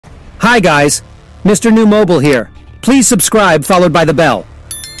Hi guys, Mrnewmobile here. Please subscribe followed by the bell.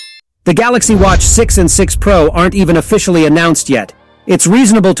 The Galaxy Watch 6 and 6 Pro aren't even officially announced yet. It's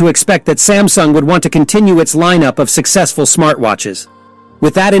reasonable to expect that Samsung would want to continue its lineup of successful smartwatches.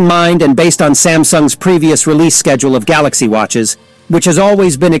 With that in mind, and based on Samsung's previous release schedule of Galaxy Watches, which has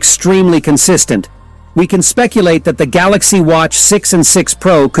always been extremely consistent, we can speculate that the Galaxy Watch 6 and 6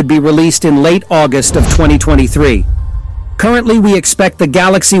 Pro could be released in late August of 2023. Currently, we expect the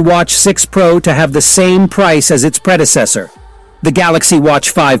Galaxy Watch 6 Pro to have the same price as its predecessor. The Galaxy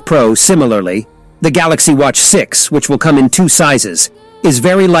Watch 5 Pro, similarly. The Galaxy Watch 6, which will come in 2 sizes, is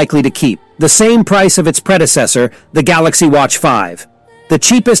very likely to keep the same price of its predecessor, the Galaxy Watch 5. The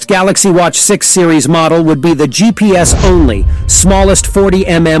cheapest Galaxy Watch 6 series model would be the GPS-only, smallest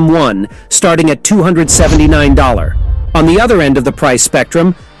 40mm one, starting at $279. On the other end of the price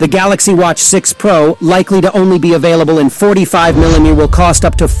spectrum, the Galaxy Watch 6 Pro, likely to only be available in 45mm, will cost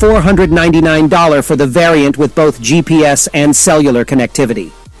up to $499 for the variant with both GPS and cellular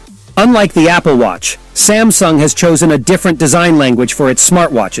connectivity. Unlike the Apple Watch, Samsung has chosen a different design language for its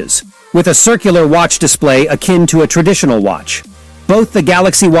smartwatches, with a circular watch display akin to a traditional watch. Both the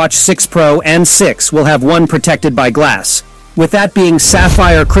Galaxy Watch 6 Pro and 6 will have one protected by glass, with that being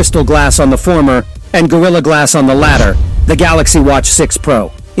sapphire crystal glass on the former and Gorilla Glass on the latter. The Galaxy Watch 6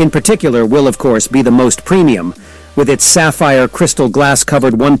 Pro, in particular, will of course be the most premium, with its sapphire crystal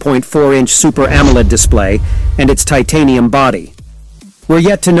glass-covered 1.4-inch Super AMOLED display and its titanium body. We're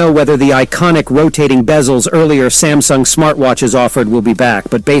yet to know whether the iconic rotating bezels earlier Samsung smartwatches offered will be back,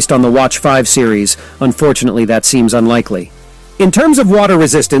 but based on the Watch 5 series, unfortunately that seems unlikely. In terms of water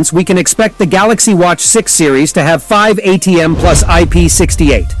resistance, we can expect the Galaxy Watch 6 series to have 5 ATM plus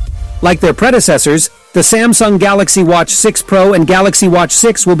IP68. Like their predecessors, the Samsung Galaxy Watch 6 Pro and Galaxy Watch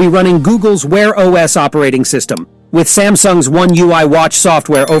 6 will be running Google's Wear OS operating system, with Samsung's One UI Watch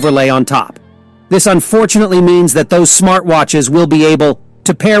software overlay on top. This unfortunately means that those smartwatches will be able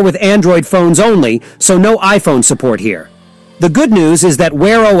to pair with Android phones only, so no iPhone support here. The good news is that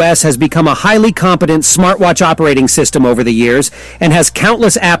Wear OS has become a highly competent smartwatch operating system over the years and has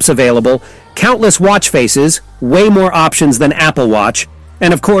countless apps available, countless watch faces, way more options than Apple Watch,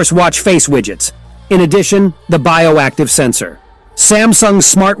 and of course watch face widgets. In addition, the bioactive sensor. Samsung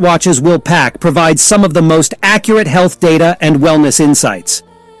smartwatches will provide some of the most accurate health data and wellness insights.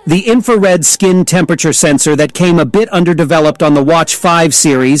 The infrared skin temperature sensor that came a bit underdeveloped on the Watch 5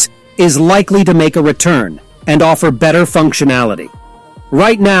 series is likely to make a return and offer better functionality.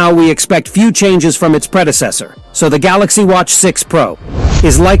 Right now, we expect few changes from its predecessor, so the Galaxy Watch 6 Pro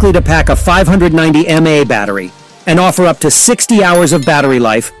is likely to pack a 590 mAh battery and offer up to 60 hours of battery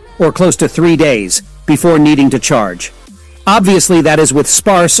life, or close to 3 days, before needing to charge. Obviously, that is with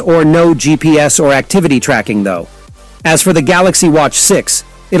sparse or no GPS or activity tracking, though. As for the Galaxy Watch 6,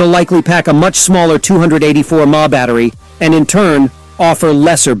 it'll likely pack a much smaller 284 mAh battery, and in turn, offer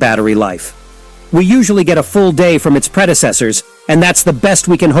lesser battery life. We usually get a full day from its predecessors, and that's the best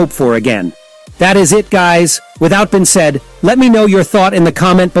we can hope for again. That is it, guys. Without being said, let me know your thought in the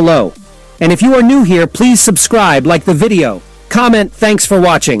comment below. And if you are new here, please subscribe, like the video, comment. Thanks for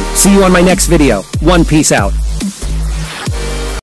watching. See you on my next video. Peace out.